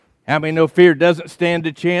How many know fear doesn't stand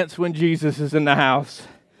a chance when Jesus is in the house?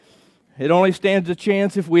 It only stands a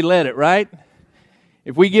chance if we let it, right?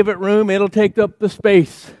 If we give it room, it'll take up the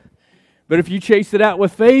space. But if you chase it out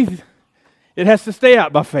with faith, it has to stay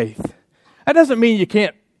out by faith. That doesn't mean you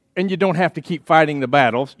can't and you don't have to keep fighting the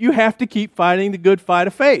battles. You have to keep fighting the good fight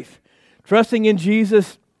of faith, trusting in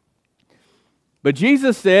Jesus. But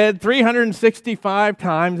Jesus said 365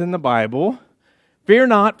 times in the Bible, "Fear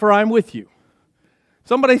not, for I'm with you."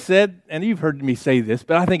 Somebody said, and you've heard me say this,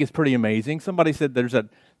 but I think it's pretty amazing. Somebody said there's a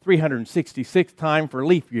 366th time for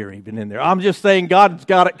leap year even in there. I'm just saying God's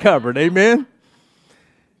got it covered. Amen?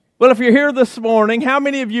 Well, if you're here this morning, how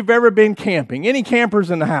many of you have ever been camping? Any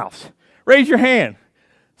campers in the house? Raise your hand.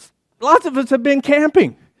 Lots of us have been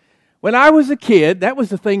camping. When I was a kid, that was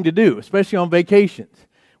the thing to do, especially on vacations.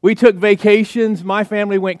 We took vacations. My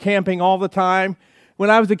family went camping all the time. When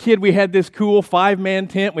I was a kid, we had this cool 5-man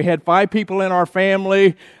tent. We had 5 people in our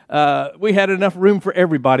family. We had enough room for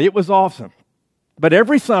everybody. It was awesome. But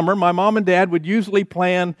every summer, my mom and dad would usually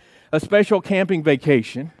plan a special camping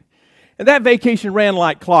vacation. And that vacation ran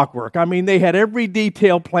like clockwork. I mean, they had every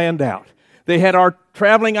detail planned out. They had our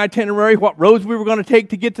traveling itinerary, what roads we were going to take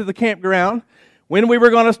to get to the campground, when we were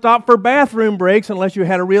going to stop for bathroom breaks unless you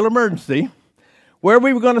had a real emergency, where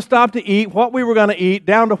we were going to stop to eat, what we were going to eat,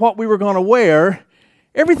 down to what we were going to wear.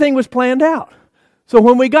 Everything was planned out. So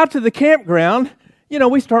when we got to the campground,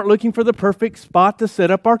 we start looking for the perfect spot to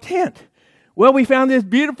set up our tent. Well, we found this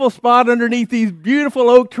beautiful spot underneath these beautiful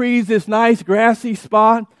oak trees, this nice grassy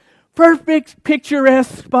spot. Perfect,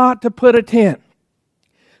 picturesque spot to put a tent.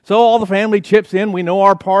 So all the family chips in. We know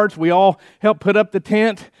our parts. We all help put up the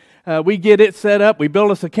tent. We get it set up. We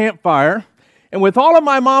build us a campfire. And with all of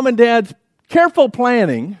my mom and dad's careful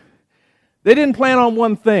planning, they didn't plan on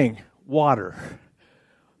one thing: water.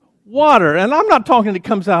 Water. And I'm not talking it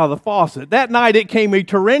comes out of the faucet. That night it came a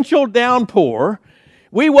torrential downpour.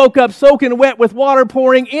 We woke up soaking wet with water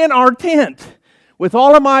pouring in our tent. With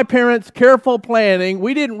all of my parents' careful planning,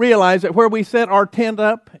 we didn't realize that where we set our tent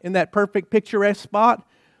up in that perfect picturesque spot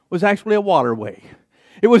was actually a waterway.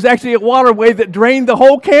 It was actually a waterway that drained the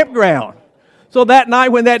whole campground. So that night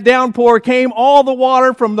when that downpour came, all the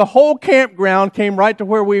water from the whole campground came right to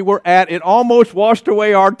where we were at. It almost washed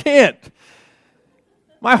away our tent.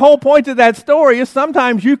 My whole point to that story is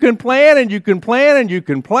sometimes you can plan and you can plan and you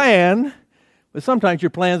can plan, but sometimes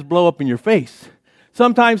your plans blow up in your face.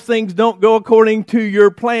 Sometimes things don't go according to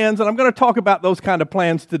your plans, and I'm going to talk about those kind of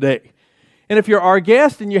plans today. And if you're our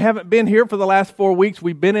guest and you haven't been here for the last 4 weeks,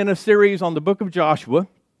 we've been in a series on the book of Joshua.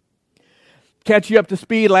 Catch you up to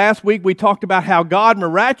speed. Last week we talked about how God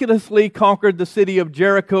miraculously conquered the city of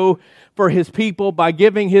Jericho for His people by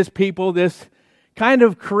giving His people this kind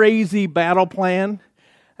of crazy battle plan.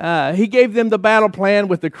 He gave them the battle plan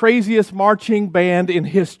with the craziest marching band in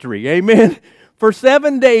history. Amen. For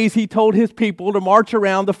 7 days, He told His people to march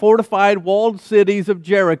around the fortified walled cities of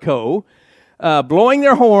Jericho, blowing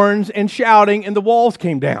their horns and shouting, and the walls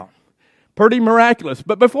came down. Pretty miraculous.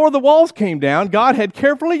 But before the walls came down, God had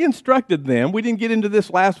carefully instructed them. We didn't get into this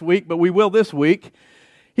last week, but we will this week.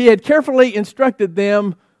 He had carefully instructed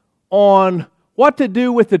them on what to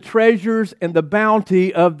do with the treasures and the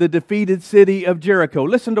bounty of the defeated city of Jericho.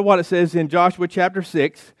 Listen to what it says in Joshua chapter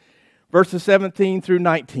 6, verses 17 through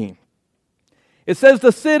 19. It says,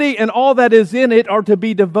 "The city and all that is in it are to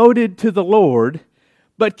be devoted to the Lord,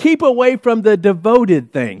 but keep away from the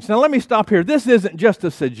devoted things." Now let me stop here. This isn't just a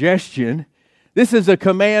suggestion. This is a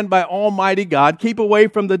command by Almighty God. Keep away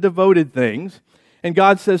from the devoted things. And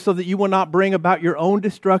God says, so that you will not bring about your own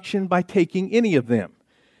destruction by taking any of them.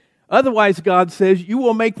 Otherwise, God says, you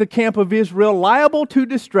will make the camp of Israel liable to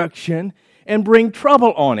destruction and bring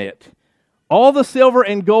trouble on it. All the silver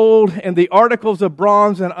and gold and the articles of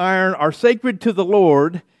bronze and iron are sacred to the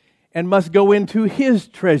Lord and must go into His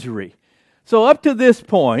treasury. So up to this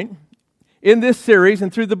point, in this series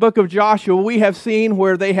and through the book of Joshua, we have seen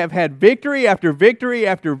where they have had victory after victory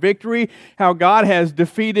after victory, how God has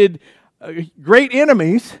defeated great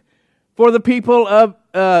enemies for the people of,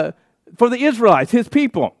 for the Israelites, His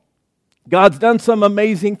people. God's done some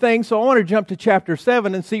amazing things, so I want to jump to chapter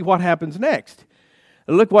 7 and see what happens next.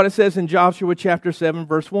 Look what it says in Joshua chapter 7,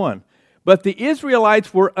 verse 1. "But the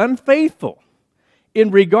Israelites were unfaithful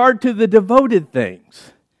in regard to the devoted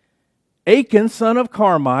things. Achan, son of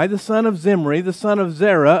Carmi, the son of Zimri, the son of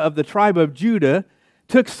Zerah of the tribe of Judah,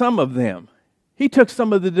 took some of them." He took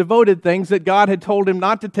some of the devoted things that God had told him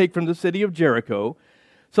not to take from the city of Jericho.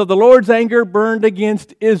 So the Lord's anger burned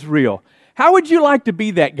against Israel. How would you like to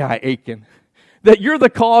be that guy, Achan? That you're the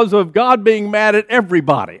cause of God being mad at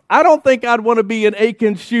everybody. I don't think I'd want to be in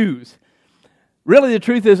Achan's shoes. Really, the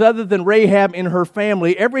truth is, other than Rahab and her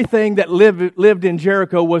family, everything that lived in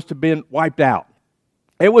Jericho was to be wiped out.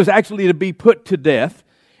 It was actually to be put to death.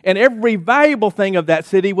 And every valuable thing of that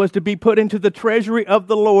city was to be put into the treasury of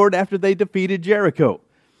the Lord after they defeated Jericho.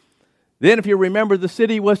 Then, if you remember, the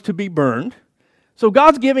city was to be burned. So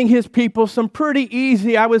God's giving His people some pretty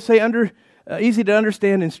easy, I would say, easy to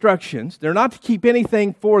understand instructions. They're not to keep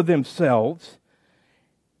anything for themselves.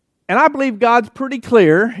 And I believe God's pretty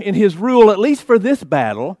clear in His rule, at least for this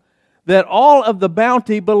battle, that all of the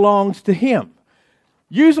bounty belongs to Him.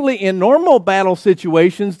 Usually in normal battle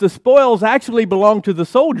situations, the spoils actually belong to the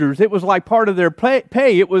soldiers. It was like part of their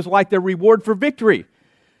pay. It was like their reward for victory.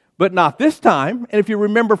 But not this time. And if you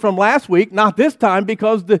remember from last week, not this time,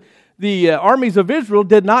 because the armies of Israel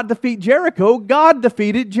did not defeat Jericho. God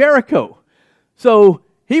defeated Jericho. So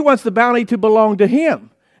He wants the bounty to belong to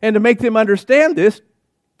Him. And to make them understand this,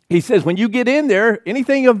 He says, when you get in there,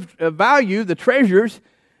 anything of value, the treasures,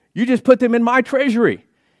 you just put them in my treasury.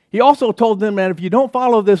 He also told them that if you don't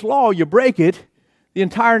follow this law, you break it, the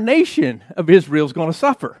entire nation of Israel is going to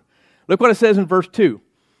suffer. Look what it says in verse 2.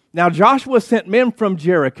 Now Joshua sent men from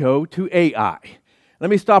Jericho to Ai. Let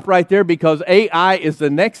me stop right there because Ai is the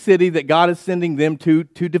next city that God is sending them to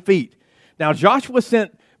defeat. Now Joshua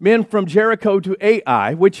sent men from Jericho to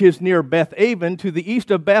Ai, which is near Beth-aven, to the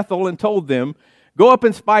east of Bethel, and told them, go up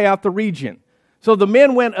and spy out the region. So the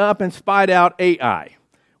men went up and spied out Ai.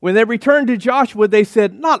 When they returned to Joshua, they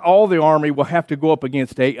said, not all the army will have to go up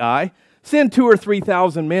against Ai. Send 2,000 or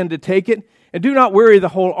 3,000 men to take it, and do not weary the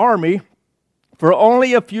whole army, for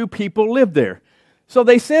only a few people live there. So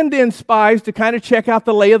they send in spies to kind of check out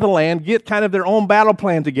the lay of the land, get kind of their own battle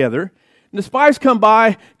plan together. And the spies come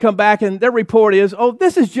back, and their report is,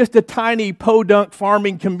 this is just a tiny podunk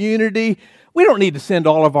farming community. We don't need to send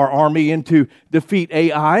all of our army in to defeat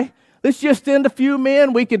Ai. Let's just send a few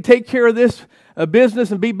men. We can take care of this business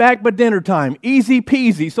and be back by dinner time. Easy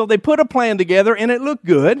peasy. So they put a plan together, and it looked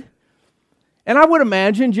good. And I would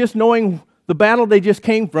imagine, just knowing the battle they just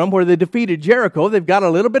came from, where they defeated Jericho, they've got a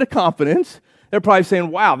little bit of confidence. They're probably saying,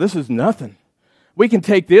 wow, this is nothing. We can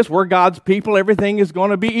take this. We're God's people. Everything is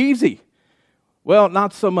going to be easy. Well,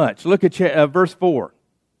 not so much. Look at verse 4.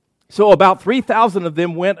 So about 3,000 of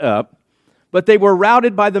them went up, but they were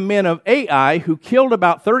routed by the men of Ai, who killed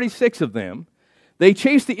about 36 of them. They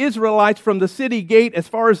chased the Israelites from the city gate as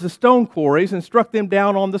far as the stone quarries and struck them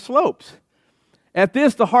down on the slopes. At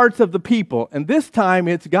this, the hearts of the people, and this time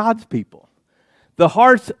it's God's people, the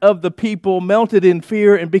hearts of the people melted in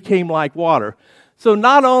fear and became like water. So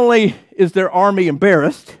not only is their army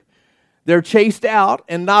embarrassed, they're chased out,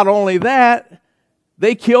 and not only that,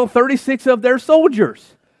 they kill 36 of their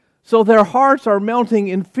soldiers. So their hearts are melting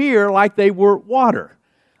in fear like they were water.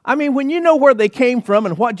 I mean, when you know where they came from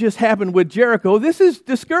and what just happened with Jericho, this is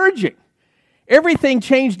discouraging. Everything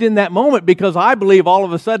changed in that moment because I believe all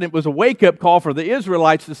of a sudden it was a wake-up call for the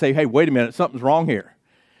Israelites to say, hey, wait a minute, something's wrong here.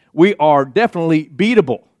 We are definitely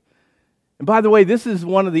beatable. And by the way, this is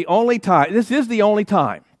the only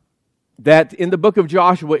time that in the book of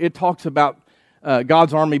Joshua it talks about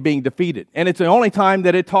God's army being defeated. And it's the only time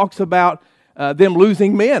that it talks about them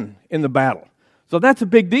losing men in the battle. So that's a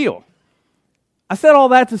big deal. I said all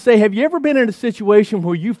that to say, have you ever been in a situation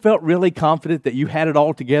where you felt really confident that you had it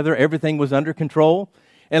all together, everything was under control,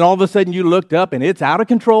 and all of a sudden you looked up and it's out of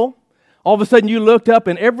control? All of a sudden you looked up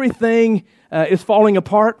and everything is falling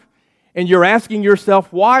apart, and you're asking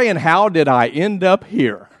yourself, why and how did I end up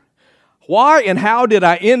here? Why and how did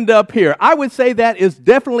I end up here? I would say that is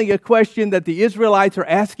definitely a question that the Israelites are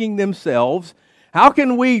asking themselves. How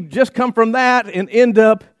can we just come from that and end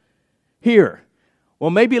up here? Well,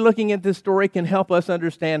 maybe looking at this story can help us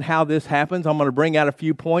understand how this happens. I'm going to bring out a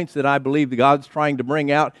few points that I believe that God's trying to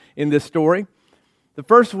bring out in this story. The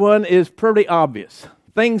first one is pretty obvious.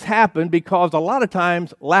 Things happen because a lot of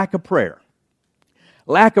times lack of prayer.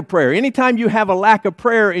 Lack of prayer. Anytime you have a lack of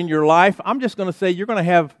prayer in your life, I'm just going to say you're going to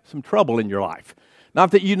have some trouble in your life. Not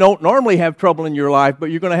that you don't normally have trouble in your life, but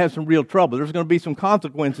you're going to have some real trouble. There's going to be some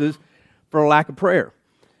consequences for a lack of prayer.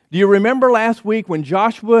 Do you remember last week when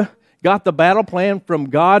Joshua got the battle plan from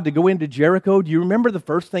God to go into Jericho? Do you remember the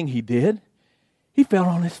first thing he did? He fell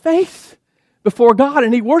on his face before God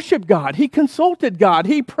and he worshiped God. He consulted God.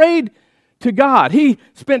 He prayed to God. He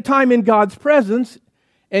spent time in God's presence,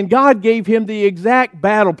 and God gave him the exact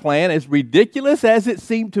battle plan. As ridiculous as it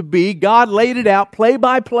seemed to be, God laid it out play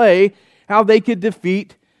by play how they could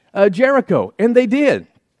defeat Jericho, and they did.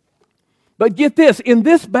 But get this, in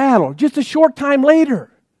this battle, just a short time later,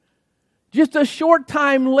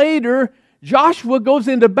 Joshua goes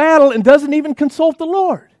into battle and doesn't even consult the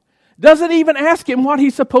Lord. Doesn't even ask him what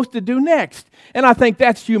he's supposed to do next. And I think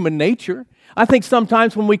that's human nature. I think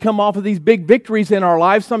sometimes when we come off of these big victories in our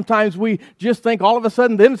lives, sometimes we just think all of a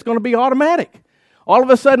sudden then it's going to be automatic. All of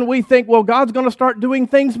a sudden we think, well, God's going to start doing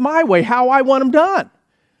things my way, how I want them done.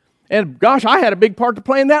 And gosh, I had a big part to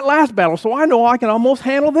play in that last battle, so I know I can almost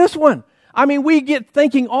handle this one. I mean, we get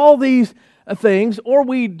thinking all these things, or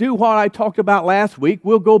we do what I talked about last week.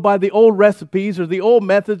 We'll go by the old recipes or the old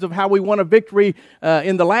methods of how we won a victory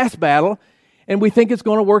in the last battle, and we think it's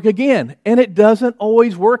going to work again. And it doesn't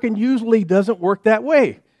always work, and usually doesn't work that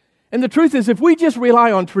way. And the truth is, if we just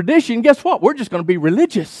rely on tradition, guess what? We're just going to be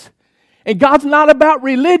religious. And God's not about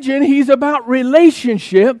religion, He's about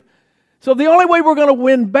relationship. So the only way we're going to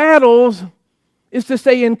win battles is to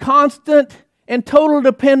stay in constant and total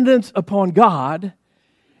dependence upon God.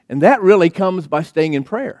 And that really comes by staying in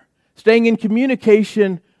prayer, staying in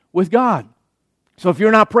communication with God. So if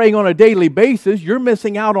you're not praying on a daily basis, you're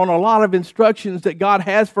missing out on a lot of instructions that God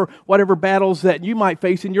has for whatever battles that you might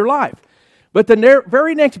face in your life. But the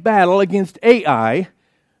very next battle against Ai,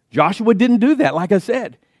 Joshua didn't do that, like I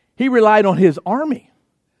said. He relied on his army,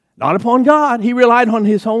 not upon God. He relied on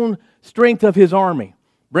his own strength of his army.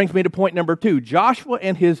 Brings me to point number 2. Joshua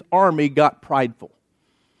and his army got prideful.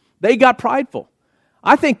 They got prideful.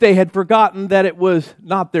 I think they had forgotten that it was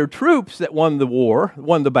not their troops that won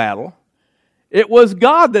the battle. It was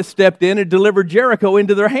God that stepped in and delivered Jericho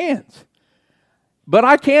into their hands. But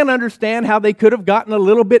I can understand how they could have gotten a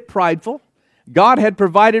little bit prideful. God had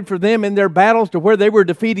provided for them in their battles to where they were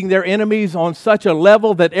defeating their enemies on such a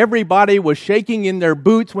level that everybody was shaking in their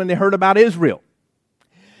boots when they heard about Israel.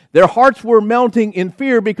 Their hearts were melting in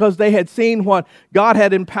fear because they had seen what God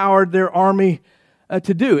had empowered their army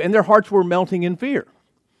to do, and their hearts were melting in fear.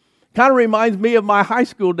 Kind of reminds me of my high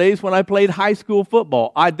school days when I played high school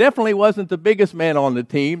football. I definitely wasn't the biggest man on the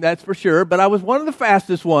team, that's for sure, but I was one of the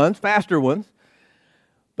faster ones.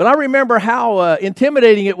 But I remember how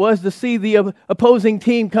intimidating it was to see the opposing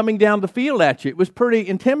team coming down the field at you. It was pretty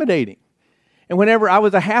intimidating. And whenever I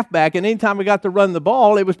was a halfback, and anytime I got to run the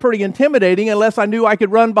ball, it was pretty intimidating unless I knew I could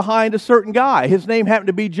run behind a certain guy. His name happened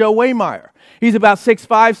to be Joe Waymeyer. He's about 6'5",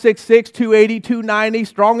 6'6", 280, 290,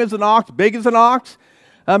 strong as an ox, big as an ox.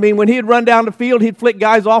 I mean, when he'd run down the field, he'd flick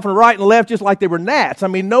guys off and right and left just like they were gnats. I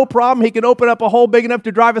mean, no problem. He could open up a hole big enough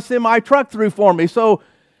to drive a semi-truck through for me. So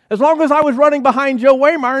as long as I was running behind Joe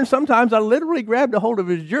Waymeyer, and sometimes I literally grabbed a hold of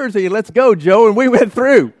his jersey and let's go, Joe, and we went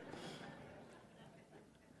through.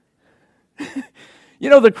 You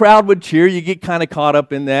know, the crowd would cheer. You get kind of caught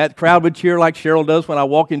up in that. The crowd would cheer like Cheryl does when I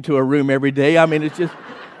walk into a room every day. I mean, it's just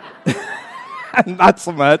not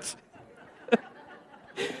so much.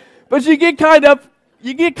 But you get kind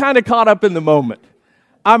of caught up in the moment.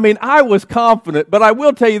 I mean, I was confident, but I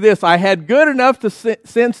will tell you this. I had good enough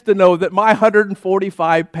sense to know that my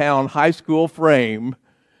 145-pound high school frame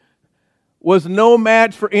was no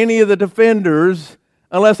match for any of the defenders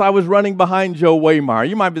unless I was running behind Joe Waymeyer.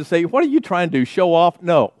 You might be saying, what are you trying to do, show off?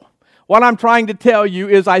 No. What I'm trying to tell you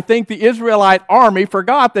is I think the Israelite army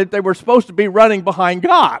forgot that they were supposed to be running behind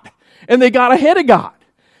God, and they got ahead of God.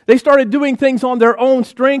 They started doing things on their own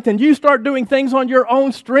strength, and you start doing things on your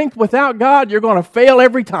own strength without God, you're going to fail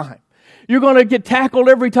every time. You're going to get tackled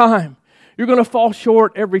every time. You're going to fall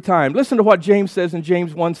short every time. Listen to what James says in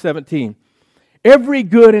James 1:17. Every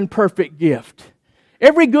good and perfect gift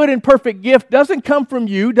doesn't come from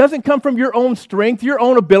you, doesn't come from your own strength, your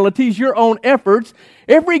own abilities, your own efforts.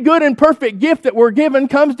 Every good and perfect gift that we're given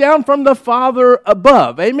comes down from the Father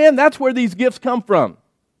above. Amen? That's where these gifts come from.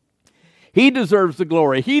 He deserves the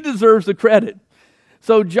glory. He deserves the credit.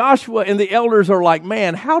 So Joshua and the elders are like,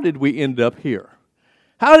 man, how did we end up here?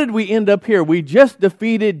 How did we end up here? We just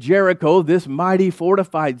defeated Jericho, this mighty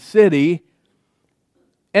fortified city,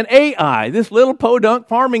 and Ai, this little podunk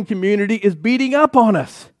farming community, is beating up on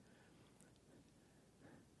us.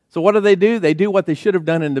 So what do? They do what they should have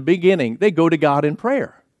done in the beginning. They go to God in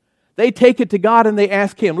prayer. They take it to God and they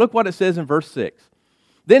ask Him. Look what it says in verse 6.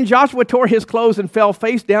 Then Joshua tore his clothes and fell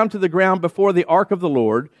face down to the ground before the ark of the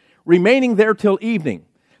Lord, remaining there till evening.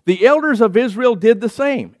 The elders of Israel did the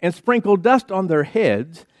same and sprinkled dust on their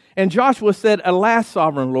heads. And Joshua said, Alas,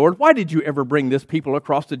 sovereign Lord, why did you ever bring this people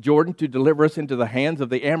across the Jordan to deliver us into the hands of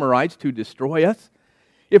the Amorites to destroy us?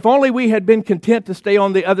 If only we had been content to stay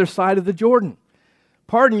on the other side of the Jordan.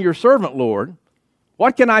 Pardon your servant, Lord.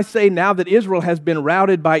 What can I say now that Israel has been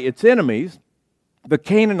routed by its enemies? The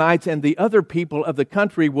Canaanites and the other people of the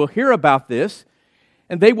country will hear about this,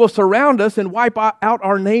 and they will surround us and wipe out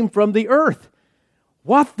our name from the earth.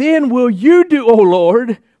 What then will you do, O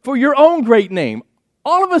Lord, for your own great name?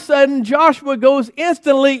 All of a sudden, Joshua goes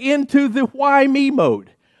instantly into the why me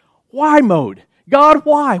mode. Why mode? God,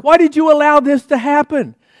 why? Why did you allow this to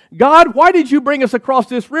happen? God, why did you bring us across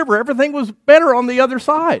this river? Everything was better on the other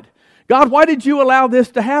side. God, why did you allow this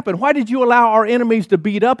to happen? Why did you allow our enemies to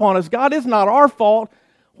beat up on us? God, it's not our fault.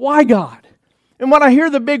 Why, God? And when I hear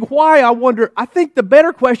the big why, I think the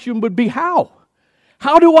better question would be how?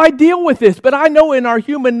 How do I deal with this? But I know in our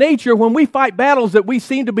human nature, when we fight battles that we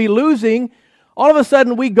seem to be losing, all of a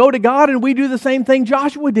sudden we go to God and we do the same thing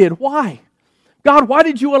Joshua did. Why? God, why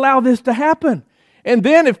did you allow this to happen? And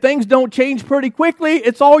then if things don't change pretty quickly,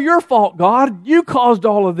 it's all your fault, God. You caused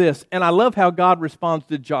all of this. And I love how God responds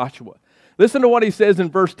to Joshua. Listen to what he says in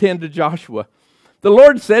verse 10 to Joshua. The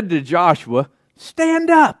Lord said to Joshua, stand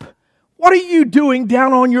up. What are you doing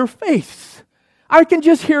down on your face? I can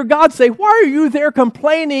just hear God say, why are you there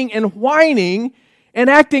complaining and whining and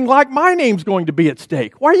acting like my name's going to be at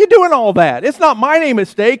stake? Why are you doing all that? It's not my name at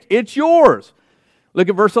stake, it's yours. Look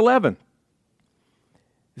at verse 11.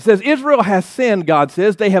 It says, Israel has sinned, God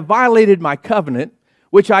says. They have violated my covenant,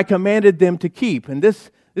 which I commanded them to keep. And this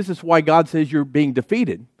is why God says you're being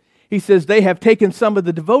defeated. He says they have taken some of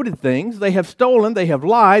the devoted things. They have stolen, they have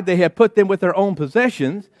lied, they have put them with their own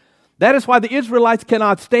possessions. That is why the Israelites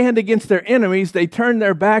cannot stand against their enemies. They turn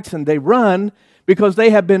their backs and they run because they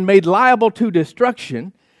have been made liable to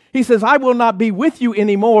destruction. He says, I will not be with you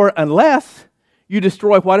anymore unless you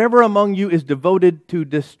destroy whatever among you is devoted to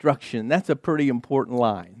destruction. That's a pretty important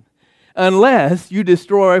line. Unless you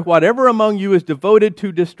destroy whatever among you is devoted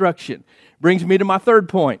to destruction. Brings me to my third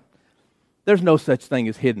point. There's no such thing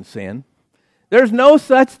as hidden sin. There's no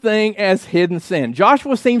such thing as hidden sin.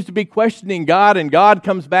 Joshua seems to be questioning God, and God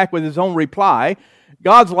comes back with his own reply.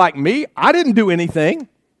 God's like me. I didn't do anything.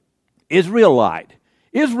 Israel lied.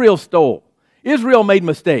 Israel stole. Israel made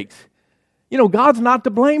mistakes. God's not to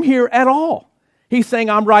blame here at all. He's saying,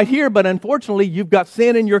 I'm right here, but unfortunately, you've got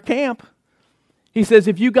sin in your camp. He says,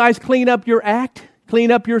 if you guys clean up your act, clean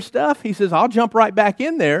up your stuff, he says, I'll jump right back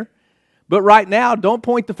in there. But right now, don't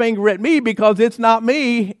point the finger at me because it's not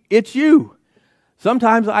me, it's you.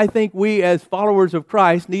 Sometimes I think we as followers of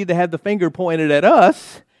Christ need to have the finger pointed at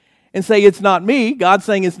us and say, it's not me. God's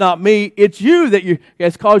saying it's not me. It's you that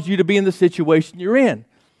has caused you to be in the situation you're in.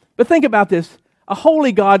 But think about this. A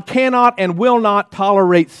holy God cannot and will not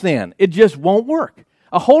tolerate sin. It just won't work.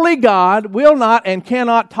 A holy God will not and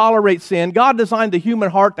cannot tolerate sin. God designed the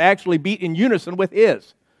human heart to actually beat in unison with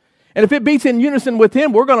His. And if it beats in unison with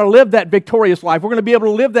Him, we're going to live that victorious life. We're going to be able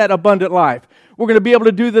to live that abundant life. We're going to be able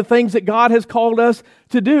to do the things that God has called us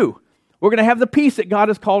to do. We're going to have the peace that God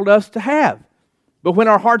has called us to have. But when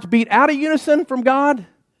our hearts beat out of unison from God,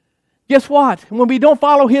 guess what? When we don't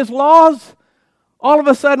follow His laws, all of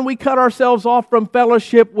a sudden we cut ourselves off from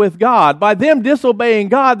fellowship with God. By them disobeying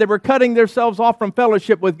God, they were cutting themselves off from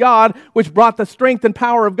fellowship with God, which brought the strength and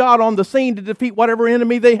power of God on the scene to defeat whatever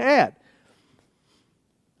enemy they had.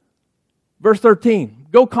 Verse 13,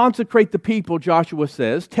 go consecrate the people, Joshua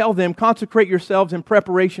says. Tell them, consecrate yourselves in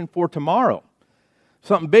preparation for tomorrow.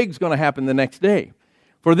 Something big is going to happen the next day.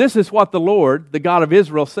 For this is what the Lord, the God of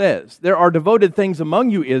Israel, says. There are devoted things among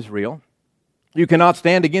you, Israel. You cannot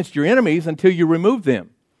stand against your enemies until you remove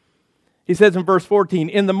them. He says in verse 14,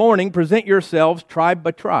 in the morning present yourselves tribe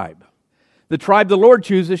by tribe. The tribe the Lord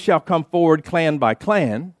chooses shall come forward clan by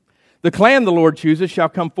clan. The clan the Lord chooses shall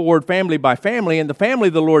come forward family by family, and the family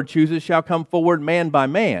the Lord chooses shall come forward man by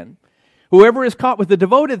man. Whoever is caught with the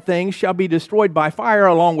devoted things shall be destroyed by fire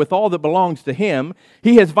along with all that belongs to him.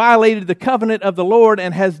 He has violated the covenant of the Lord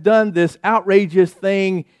and has done this outrageous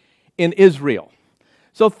thing in Israel.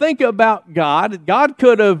 So think about God. God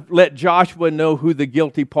could have let Joshua know who the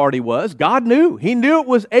guilty party was. God knew. He knew it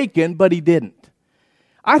was Achan, but he didn't.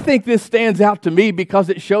 I think this stands out to me because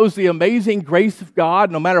it shows the amazing grace of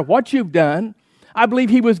God. No matter what you've done, I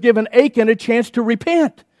believe he was giving Achan a chance to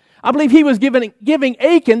repent. I believe he was giving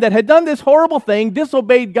Achan that had done this horrible thing,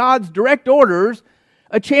 disobeyed God's direct orders,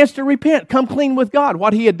 a chance to repent, come clean with God,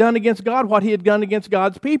 what he had done against God, what he had done against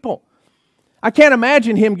God's people. I can't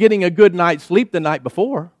imagine him getting a good night's sleep the night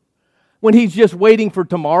before when he's just waiting for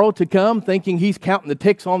tomorrow to come, thinking he's counting the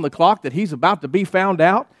ticks on the clock, that he's about to be found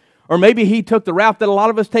out. Or maybe he took the route that a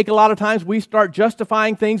lot of us take a lot of times. We start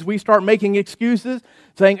justifying things. We start making excuses,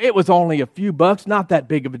 saying it was only a few bucks, not that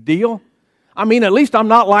big of a deal. I mean, at least I'm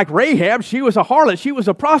not like Rahab. She was a harlot. She was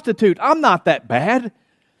a prostitute. I'm not that bad.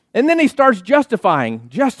 And then he starts justifying,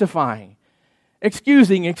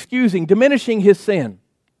 excusing, diminishing his sin.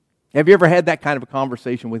 Have you ever had that kind of a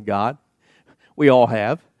conversation with God? We all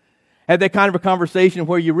have. Had that kind of a conversation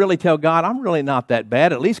where you really tell God, I'm really not that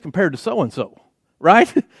bad, at least compared to so-and-so.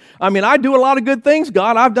 Right? I mean, I do a lot of good things,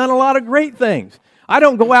 God. I've done a lot of great things. I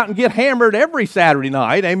don't go out and get hammered every Saturday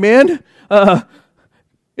night. Amen?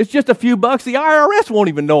 It's just a few bucks. The IRS won't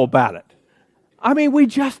even know about it. I mean, we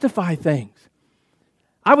justify things.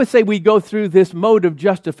 I would say we go through this mode of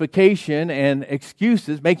justification and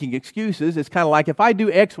excuses, making excuses. It's kind of like if I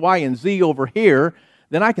do X, Y, and Z over here,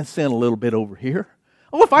 then I can sin a little bit over here.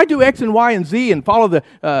 Oh, if I do X and Y and Z and follow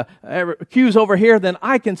the cues over here, then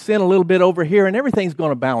I can sin a little bit over here, and everything's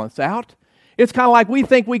going to balance out. It's kind of like we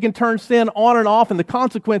think we can turn sin on and off and the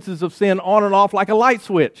consequences of sin on and off like a light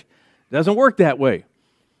switch. It doesn't work that way.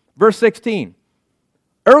 Verse 16.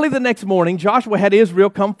 Early the next morning, Joshua had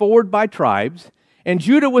Israel come forward by tribes, and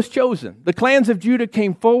Judah was chosen. The clans of Judah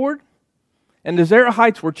came forward, and the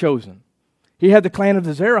Zerahites were chosen. He had the clan of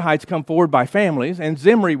the Zerahites come forward by families, and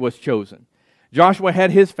Zimri was chosen. Joshua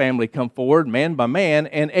had his family come forward, man by man,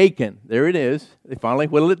 and Achan. There it is. They finally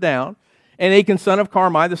whittled it down. And Achan, son of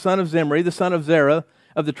Carmi, the son of Zimri, the son of Zerah,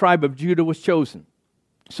 of the tribe of Judah, was chosen.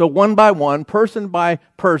 So one by one, person by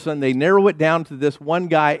person, they narrow it down to this one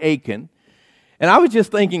guy, Achan. And I was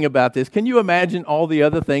just thinking about this. Can you imagine all the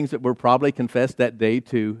other things that were probably confessed that day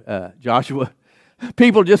to Joshua?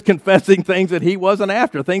 People just confessing things that he wasn't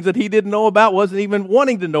after, things that he didn't know about, wasn't even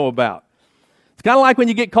wanting to know about. It's kind of like when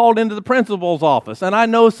you get called into the principal's office, and I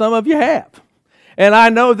know some of you have. And I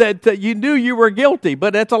know that you knew you were guilty,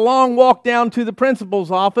 but it's a long walk down to the principal's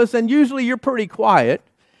office, and usually you're pretty quiet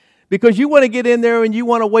because you want to get in there and you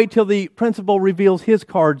want to wait till the principal reveals his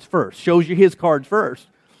cards first, shows you his cards first.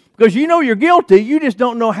 Because you know you're guilty, you just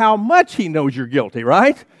don't know how much he knows you're guilty,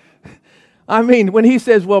 right? I mean, when he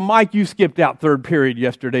says, well, Mike, you skipped out third period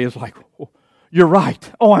yesterday, it's like, oh, you're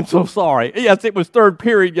right. Oh, I'm so sorry. Yes, it was third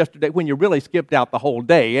period yesterday when you really skipped out the whole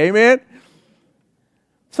day. Amen?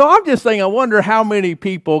 So I'm just saying, I wonder how many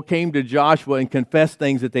people came to Joshua and confessed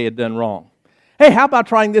things that they had done wrong. Hey, how about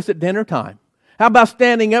trying this at dinner time? How about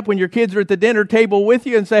standing up when your kids are at the dinner table with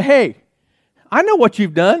you and say, hey, I know what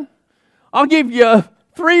you've done. I'll give you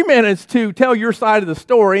 3 minutes to tell your side of the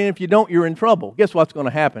story, and if you don't, you're in trouble. Guess what's going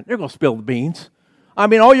to happen? They're going to spill the beans. I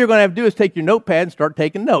mean, all you're going to have to do is take your notepad and start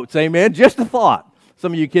taking notes. Amen? Just a thought.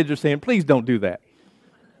 Some of you kids are saying, please don't do that.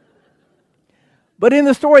 But in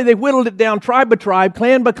the story, they whittled it down tribe by tribe,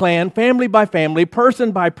 clan by clan, family by family,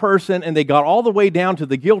 person by person, and they got all the way down to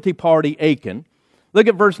the guilty party, Achan. Look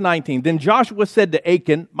at verse 19. Then Joshua said to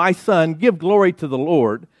Achan, my son, give glory to the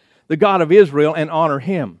Lord, the God of Israel, and honor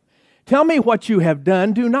him. Tell me what you have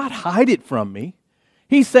done. Do not hide it from me.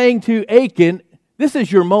 He's saying to Achan, this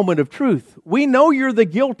is your moment of truth. We know you're the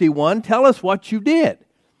guilty one. Tell us what you did.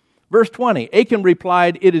 Verse 20, Achan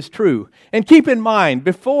replied, it is true. And keep in mind,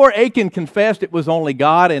 before Achan confessed, it was only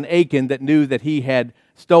God and Achan that knew that he had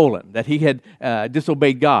stolen, that he had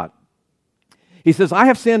disobeyed God. He says, I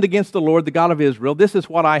have sinned against the Lord, the God of Israel. This is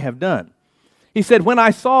what I have done. He said, when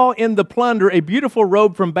I saw in the plunder a beautiful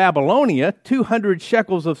robe from Babylonia, 200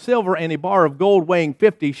 shekels of silver and a bar of gold weighing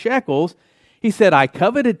 50 shekels, he said, I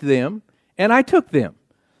coveted them and I took them.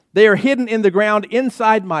 They are hidden in the ground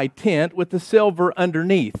inside my tent with the silver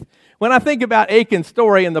underneath. When I think about Achan's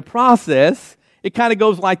story and the process, it kind of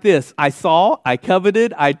goes like this. I saw, I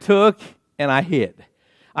coveted, I took, and I hid.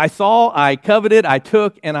 I saw, I coveted, I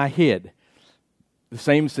took, and I hid. The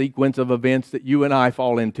same sequence of events that you and I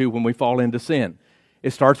fall into when we fall into sin.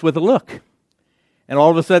 It starts with a look. And all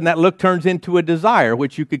of a sudden that look turns into a desire,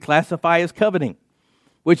 which you could classify as coveting,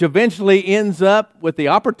 which eventually ends up with the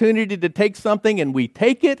opportunity to take something and we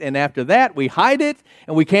take it, and after that we hide it,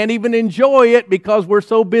 and we can't even enjoy it because we're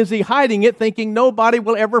so busy hiding it thinking nobody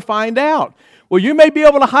will ever find out. Well, you may be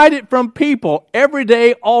able to hide it from people every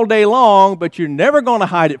day, all day long, but you're never going to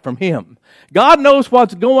hide it from Him. God knows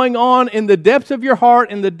what's going on in the depths of your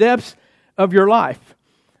heart, in the depths of your life.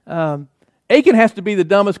 Achan has to be the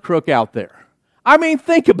dumbest crook out there. I mean,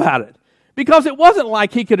 think about it. Because it wasn't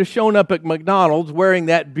like he could have shown up at McDonald's wearing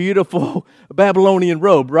that beautiful Babylonian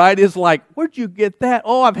robe, right? It's like, where'd you get that?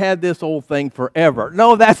 Oh, I've had this old thing forever.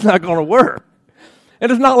 No, that's not going to work.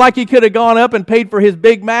 And it's not like he could have gone up and paid for his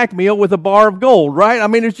Big Mac meal with a bar of gold, right? I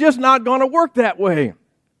mean, it's just not going to work that way.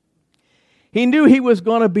 He knew he was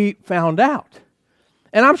going to be found out.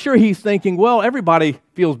 And I'm sure he's thinking, well, everybody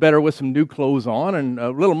feels better with some new clothes on, and a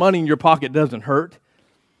little money in your pocket doesn't hurt.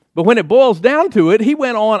 But when it boils down to it, he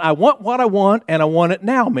went on, I want what I want, and I want it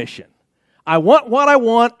now mission. I want what I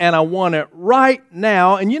want, and I want it right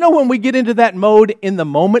now. And you know when we get into that mode, in the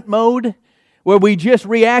moment mode, where we just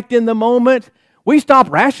react in the moment, we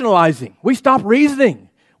stop rationalizing. We stop reasoning.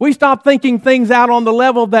 We stop thinking things out on the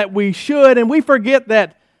level that we should, and we forget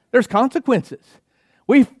that there's consequences.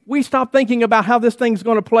 We stop thinking about how this thing's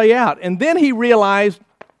going to play out. And then he realized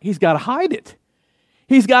he's got to hide it.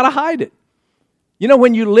 He's got to hide it. You know,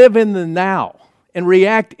 when you live in the now and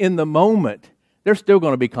react in the moment, there's still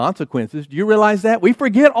going to be consequences. Do you realize that? We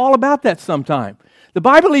forget all about that sometime. The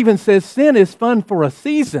Bible even says sin is fun for a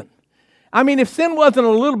season. I mean, if sin wasn't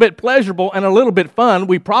a little bit pleasurable and a little bit fun,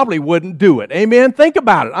 we probably wouldn't do it. Amen? Think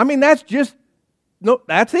about it. I mean, that's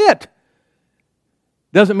it.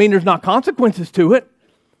 Doesn't mean there's not consequences to it.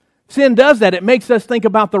 Sin does that. It makes us think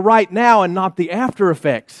about the right now and not the after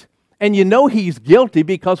effects. And you know he's guilty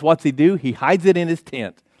because what's he do? He hides it in his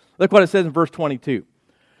tent. Look what it says in verse 22.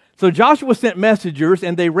 So Joshua sent messengers,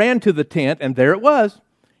 and they ran to the tent, and there it was,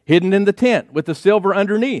 hidden in the tent with the silver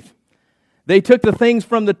underneath. They took the things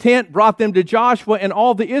from the tent, brought them to Joshua and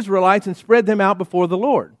all the Israelites, and spread them out before the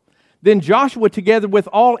Lord. Then Joshua, together with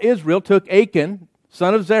all Israel, took Achan,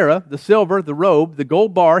 son of Zerah, the silver, the robe, the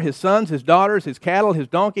gold bar, his sons, his daughters, his cattle, his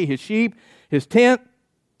donkey, his sheep, his tent,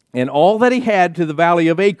 and all that he had to the valley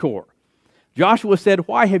of Achor. Joshua said,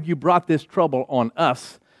 "Why have you brought this trouble on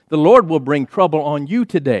us? The Lord will bring trouble on you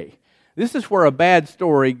today." This is where a bad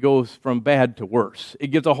story goes from bad to worse. It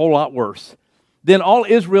gets a whole lot worse. Then all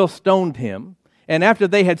Israel stoned him, and after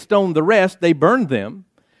they had stoned the rest, they burned them.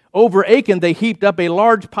 Over Achan they heaped up a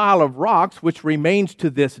large pile of rocks, which remains to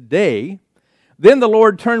this day. Then the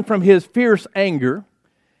Lord turned from his fierce anger.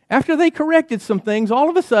 After they corrected some things, all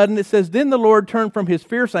of a sudden it says, then the Lord turned from his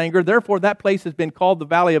fierce anger. Therefore that place has been called the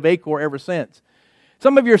Valley of Achor ever since.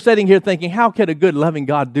 Some of you are sitting here thinking, how could a good, loving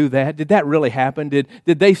God do that? Did that really happen? Did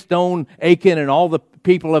they stone Achan and all the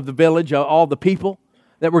people of the village, all the people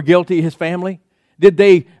that were guilty, his family? Did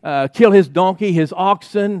they kill his donkey, his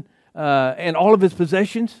oxen, and all of his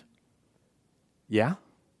possessions? Yeah.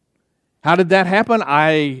 How did that happen?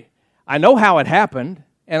 I know how it happened,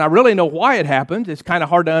 and I really know why it happened. It's kind of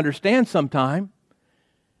hard to understand sometimes.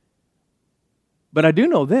 But I do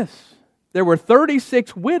know this. There were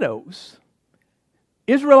 36 widows,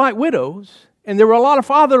 Israelite widows, and there were a lot of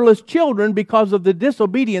fatherless children because of the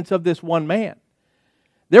disobedience of this one man.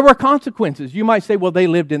 There were consequences. You might say, well, they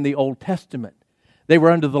lived in the Old Testament. They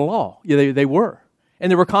were under the law. Yeah, they were. And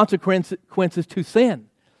there were consequences to sin.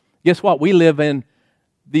 Guess what? We live in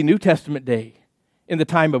the New Testament day. In the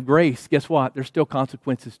time of grace, guess what? There's still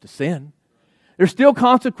consequences to sin. There's still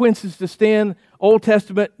consequences to sin, Old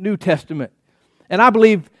Testament, New Testament. And I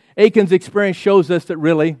believe Achan's experience shows us that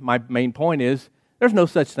really, my main point is, there's no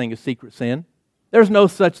such thing as secret sin. There's no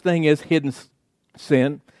such thing as hidden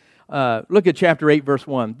sin. Look at chapter 8, verse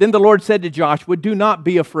 1. Then the Lord said to Joshua, do not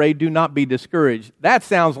be afraid, do not be discouraged. That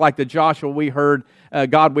sounds like the Joshua we heard,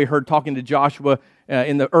 God we heard talking to Joshua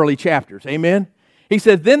in the early chapters. Amen? He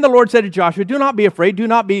said, then the Lord said to Joshua, do not be afraid, do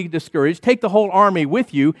not be discouraged. Take the whole army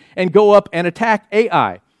with you and go up and attack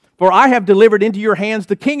Ai. For I have delivered into your hands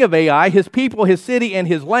the king of Ai, his people, his city, and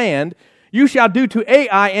his land. You shall do to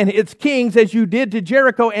Ai and its kings as you did to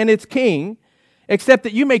Jericho and its king, except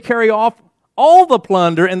that you may carry off all the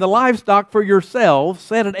plunder and the livestock for yourselves,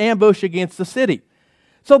 set an ambush against the city.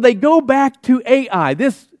 So they go back to Ai,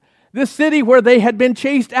 this city where they had been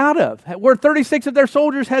chased out of, where 36 of their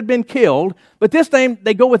soldiers had been killed, but this time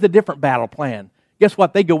they go with a different battle plan. Guess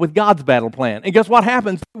what? They go with God's battle plan. And guess what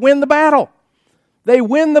happens? They win the battle. They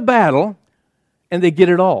win the battle, and they get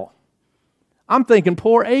it all. I'm thinking,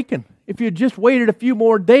 poor Achan. If you just waited a few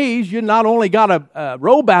more days, you not only got a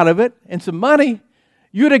robe out of it and some money,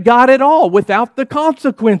 you'd have got it all without the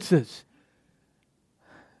consequences.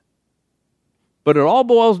 But it all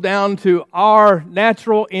boils down to our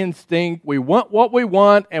natural instinct. We want what we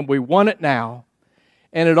want, and we want it now.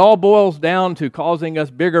 And it all boils down to causing us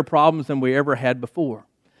bigger problems than we ever had before.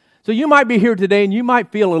 So you might be here today, and you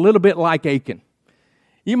might feel a little bit like Achan.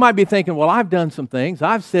 You might be thinking, well, I've done some things.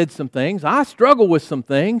 I've said some things. I struggle with some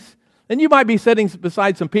things. And you might be sitting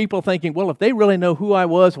beside some people thinking, well, if they really know who I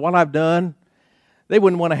was, what I've done, they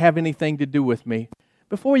wouldn't want to have anything to do with me.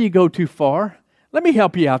 Before you go too far, let me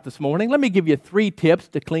help you out this morning. Let me give you 3 tips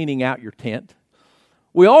to cleaning out your tent.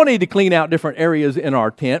 We all need to clean out different areas in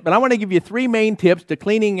our tent, but I want to give you 3 main tips to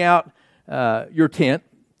cleaning out your tent,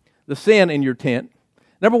 the sin in your tent.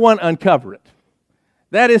 Number 1, uncover it.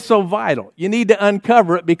 That is so vital. You need to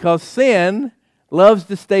uncover it because sin loves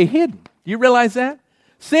to stay hidden. Do you realize that?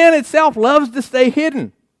 Sin itself loves to stay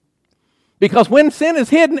hidden. Because when sin is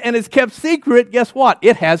hidden and is kept secret, guess what?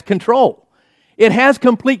 It has control. It has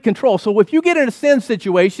complete control. So if you get in a sin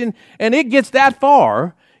situation and it gets that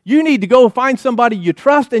far, you need to go find somebody you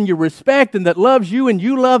trust and you respect and that loves you and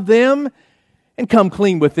you love them and come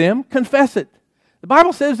clean with them. Confess it. The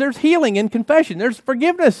Bible says there's healing in confession. There's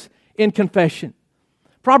forgiveness in confession.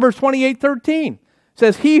 Proverbs 28:13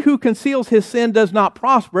 says, he who conceals his sin does not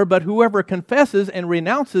prosper, but whoever confesses and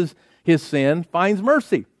renounces his sin finds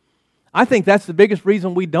mercy. I think that's the biggest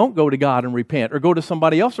reason we don't go to God and repent or go to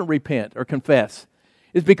somebody else and repent or confess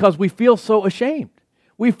is because we feel so ashamed.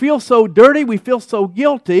 We feel so dirty. We feel so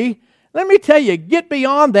guilty Let me tell you, get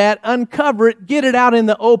beyond that, uncover it, get it out in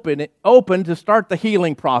the open to start the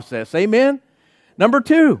healing process. Amen? Number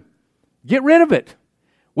 2, get rid of it.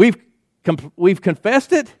 We've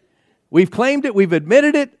confessed it, we've claimed it, we've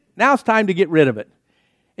admitted it. Now it's time to get rid of it.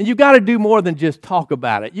 And you've got to do more than just talk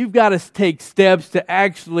about it. You've got to take steps to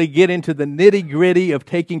actually get into the nitty-gritty of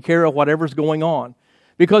taking care of whatever's going on.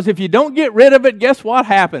 Because if you don't get rid of it, guess what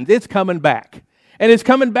happens? It's coming back. And it's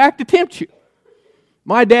coming back to tempt you.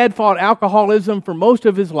 My dad fought alcoholism for most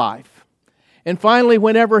of his life. And finally,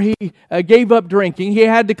 whenever he gave up drinking, he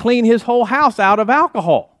had to clean his whole house out of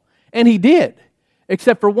alcohol. And he did,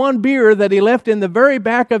 except for one beer that he left in the very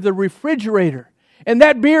back of the refrigerator. And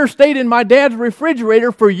that beer stayed in my dad's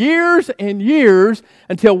refrigerator for years and years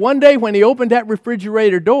until one day when he opened that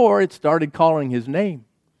refrigerator door, it started calling his name.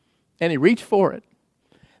 And he reached for it.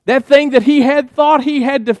 That thing that he had thought he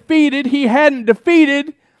had defeated, he hadn't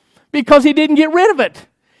defeated because he didn't get rid of it.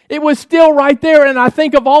 It was still right there, and I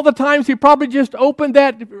think of all the times he probably just opened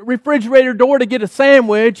that refrigerator door to get a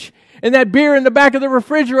sandwich, and that beer in the back of the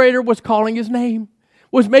refrigerator was calling his name,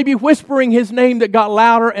 was maybe whispering his name that got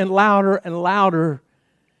louder and louder and louder.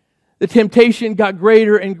 The temptation got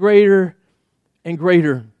greater and greater and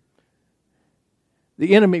greater.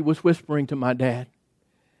 The enemy was whispering to my dad.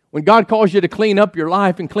 When God calls you to clean up your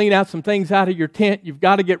life and clean out some things out of your tent, you've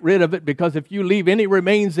got to get rid of it, because if you leave any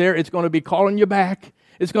remains there, it's going to be calling you back.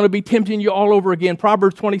 It's going to be tempting you all over again.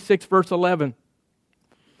 Proverbs 26, verse 11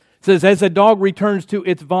 says, as a dog returns to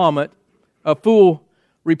its vomit, a fool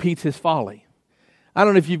repeats his folly. I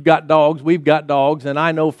don't know if you've got dogs. We've got dogs, and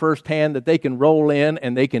I know firsthand that they can roll in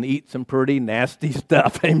and they can eat some pretty nasty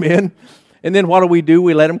stuff. Amen? And then what do?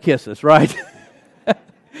 We let them kiss us, right?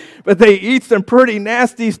 But they eat some pretty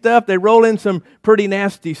nasty stuff. They roll in some pretty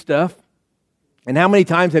nasty stuff. And how many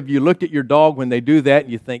times have you looked at your dog when they do that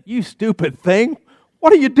and you think, you stupid thing,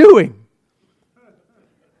 what are you doing?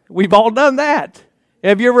 We've all done that.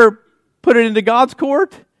 Have you ever put it into God's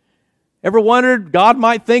court? Ever wondered God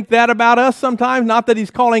might think that about us sometimes? Not that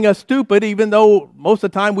He's calling us stupid, even though most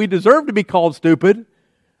of the time we deserve to be called stupid.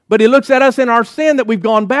 But He looks at us in our sin that we've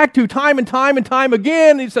gone back to time and time and time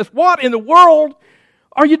again. And He says, what in the world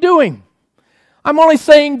are you doing? I'm only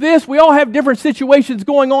saying this. We all have different situations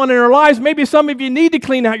going on in our lives. Maybe some of you need to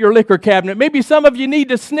clean out your liquor cabinet. Maybe some of you need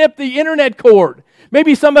to snip the internet cord.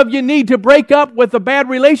 Maybe some of you need to break up with a bad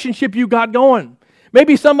relationship you got going.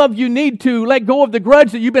 Maybe some of you need to let go of the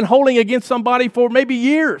grudge that you've been holding against somebody for maybe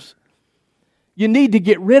years. You need to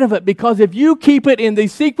get rid of it, because if you keep it in the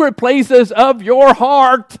secret places of your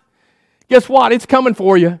heart, guess what? It's coming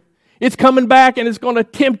for you. It's coming back, and it's going to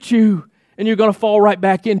tempt you. And you're going to fall right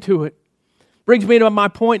back into it. Brings me to my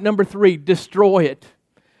point number 3, destroy it.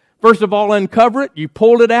 First of all, uncover it. You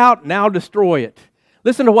pulled it out, now destroy it.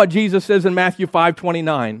 Listen to what Jesus says in Matthew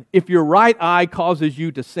 5:29. If your right eye causes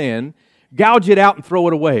you to sin, gouge it out and throw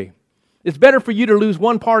it away. It's better for you to lose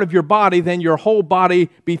one part of your body than your whole body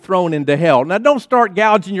be thrown into hell. Now, don't start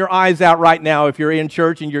gouging your eyes out right now if you're in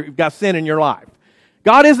church and you've got sin in your life.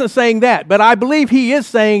 God isn't saying that, but I believe He is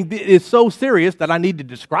saying it is so serious that I need to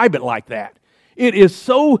describe it like that. It is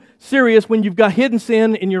so serious when you've got hidden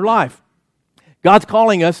sin in your life. God's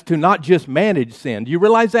calling us to not just manage sin. Do you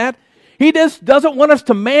realize that? He just doesn't want us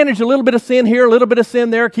to manage a little bit of sin here, a little bit of sin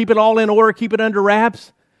there, keep it all in order, keep it under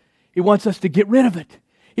wraps. He wants us to get rid of it.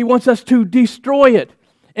 He wants us to destroy it.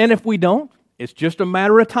 And if we don't, it's just a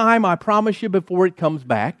matter of time, I promise you, before it comes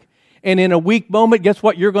back. And in a weak moment, guess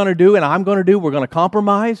what you're going to do and I'm going to do? We're going to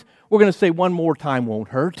compromise. We're going to say one more time won't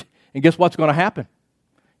hurt. And guess what's going to happen?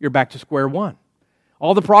 You're back to square one.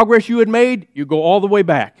 All the progress you had made, you go all the way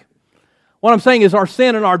back. What I'm saying is our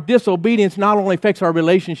sin and our disobedience not only affects our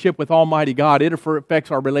relationship with Almighty God, it affects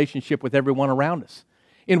our relationship with everyone around us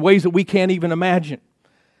in ways that we can't even imagine.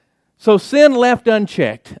 So sin left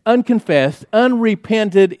unchecked, unconfessed,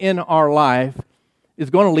 unrepented in our life is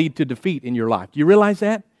going to lead to defeat in your life. Do you realize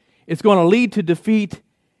that? It's going to lead to defeat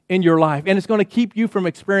in your life, and it's going to keep you from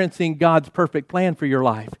experiencing God's perfect plan for your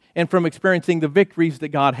life and from experiencing the victories that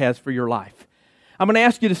God has for your life. I'm going to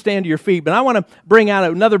ask you to stand to your feet, but I want to bring out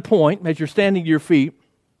another point as you're standing to your feet.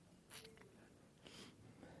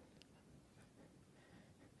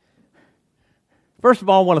 First of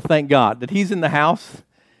all, I want to thank God that He's in the house.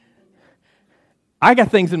 I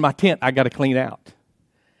got things in my tent I got to clean out.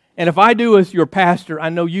 And if I do as your pastor, I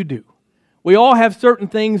know you do. We all have certain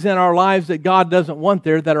things in our lives that God doesn't want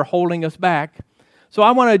there that are holding us back. So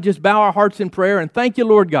I want to just bow our hearts in prayer and thank you,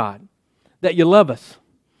 Lord God, that you love us.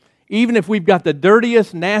 Even if we've got the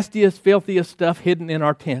dirtiest, nastiest, filthiest stuff hidden in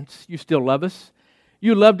our tents, you still love us.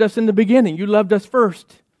 You loved us in the beginning. You loved us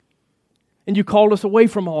first. And you called us away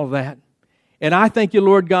from all that. And I thank you,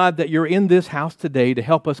 Lord God, that you're in this house today to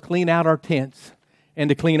help us clean out our tents and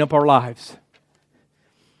to clean up our lives.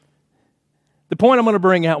 The point I'm going to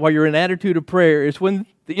bring out while you're in attitude of prayer is when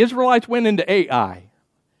the Israelites went into Ai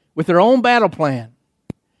with their own battle plan,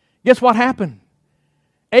 guess what happened?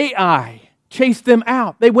 Ai chased them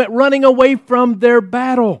out. They went running away from their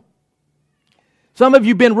battle. Some of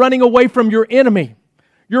you have been running away from your enemy,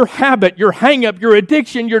 your habit, your hang-up, your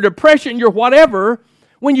addiction, your depression, your whatever,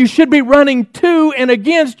 when you should be running to and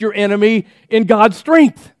against your enemy in God's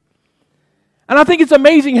strength. And I think it's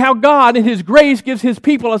amazing how God, in His grace, gives His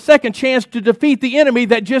people a second chance to defeat the enemy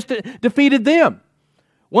that just defeated them.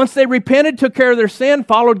 Once they repented, took care of their sin,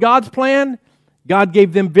 followed God's plan, God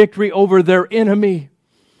gave them victory over their enemy.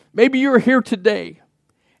 Maybe you're here today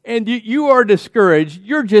and you are discouraged.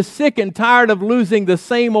 You're just sick and tired of losing the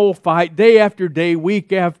same old fight day after day,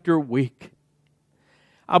 week after week.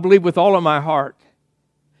 I believe with all of my heart,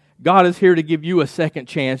 God is here to give you a second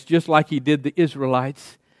chance, just like He did the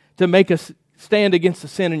Israelites, to make us stand against the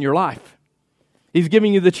sin in your life. He's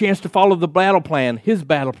giving you the chance to follow the battle plan, His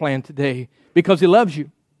battle plan today, because He loves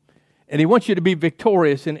you. And He wants you to be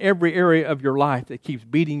victorious in every area of your life that keeps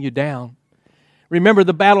beating you down. Remember,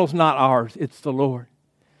 the battle's not ours, it's the Lord.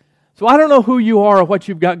 So I don't know who you are or what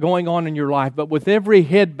you've got going on in your life, but with every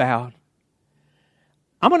head bowed,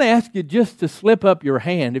 I'm going to ask you just to slip up your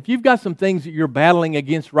hand. If you've got some things that you're battling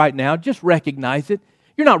against right now, just recognize it.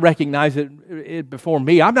 You're not recognizing it before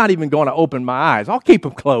me. I'm not even going to open my eyes. I'll keep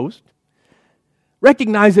them closed.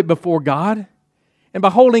 Recognize it before God. And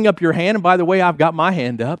by holding up your hand, and by the way, I've got my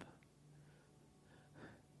hand up,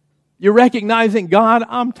 you're recognizing, God,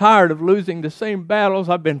 I'm tired of losing the same battles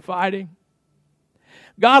I've been fighting.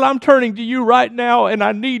 God, I'm turning to you right now, and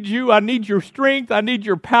I need you. I need your strength. I need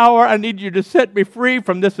your power. I need you to set me free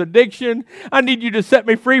from this addiction. I need you to set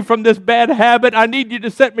me free from this bad habit. I need you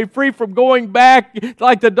to set me free from going back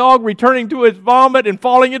like the dog returning to his vomit and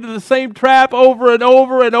falling into the same trap over and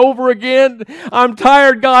over and over again. I'm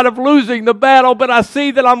tired, God, of losing the battle, but I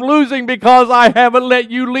see that I'm losing because I haven't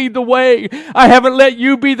let you lead the way. I haven't let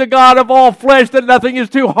you be the God of all flesh that nothing is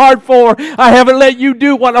too hard for. I haven't let you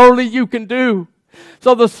do what only you can do.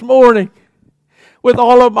 So this morning, with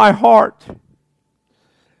all of my heart,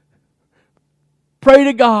 pray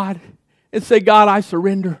to God and say, God, I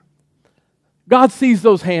surrender. God sees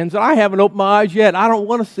those hands, and I haven't opened my eyes yet. I don't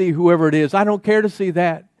want to see whoever it is. I don't care to see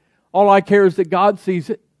that. All I care is that God sees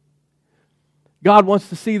it. God wants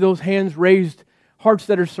to see those hands raised, hearts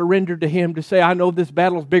that are surrendered to Him, to say, I know this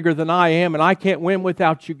battle's bigger than I am, and I can't win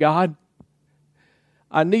without you, God.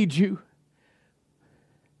 I need you.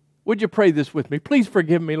 Would you pray this with me? Please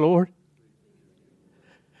forgive me, Lord,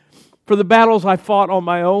 for the battles I fought on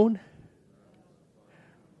my own,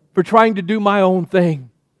 for trying to do my own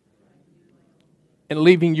thing and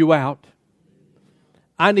leaving you out.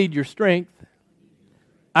 I need your strength.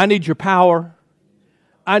 I need your power.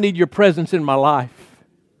 I need your presence in my life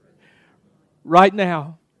right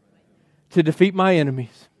now to defeat my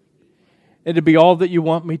enemies and to be all that you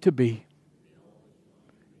want me to be.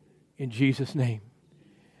 In Jesus' name.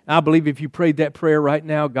 I believe if you prayed that prayer right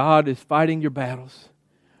now, God is fighting your battles.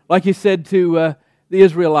 Like He said to the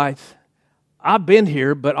Israelites, I've been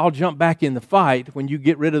here, but I'll jump back in the fight when you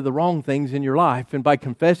get rid of the wrong things in your life. And by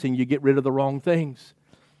confessing, you get rid of the wrong things.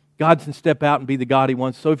 God can step out and be the God He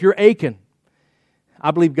wants. So if you're aching,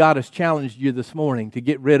 I believe God has challenged you this morning to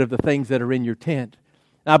get rid of the things that are in your tent.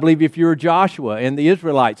 I believe if you're Joshua and the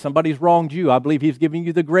Israelites, somebody's wronged you, I believe He's giving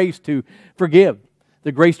you the grace to forgive.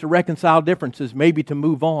 The grace to reconcile differences, maybe to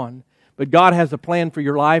move on. But God has a plan for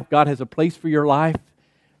your life. God has a place for your life.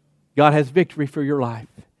 God has victory for your life.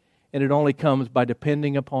 And it only comes by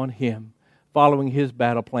depending upon Him, following His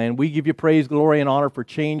battle plan. We give you praise, glory, and honor for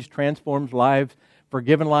change, transformed lives,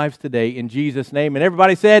 forgiven lives today in Jesus' name. And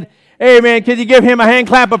everybody said, amen. Can you give Him a hand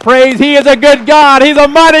clap of praise? He is a good God. He's a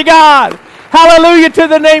mighty God. Hallelujah to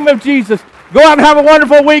the name of Jesus. Go out and have a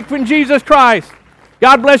wonderful week from Jesus Christ.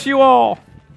 God bless you all.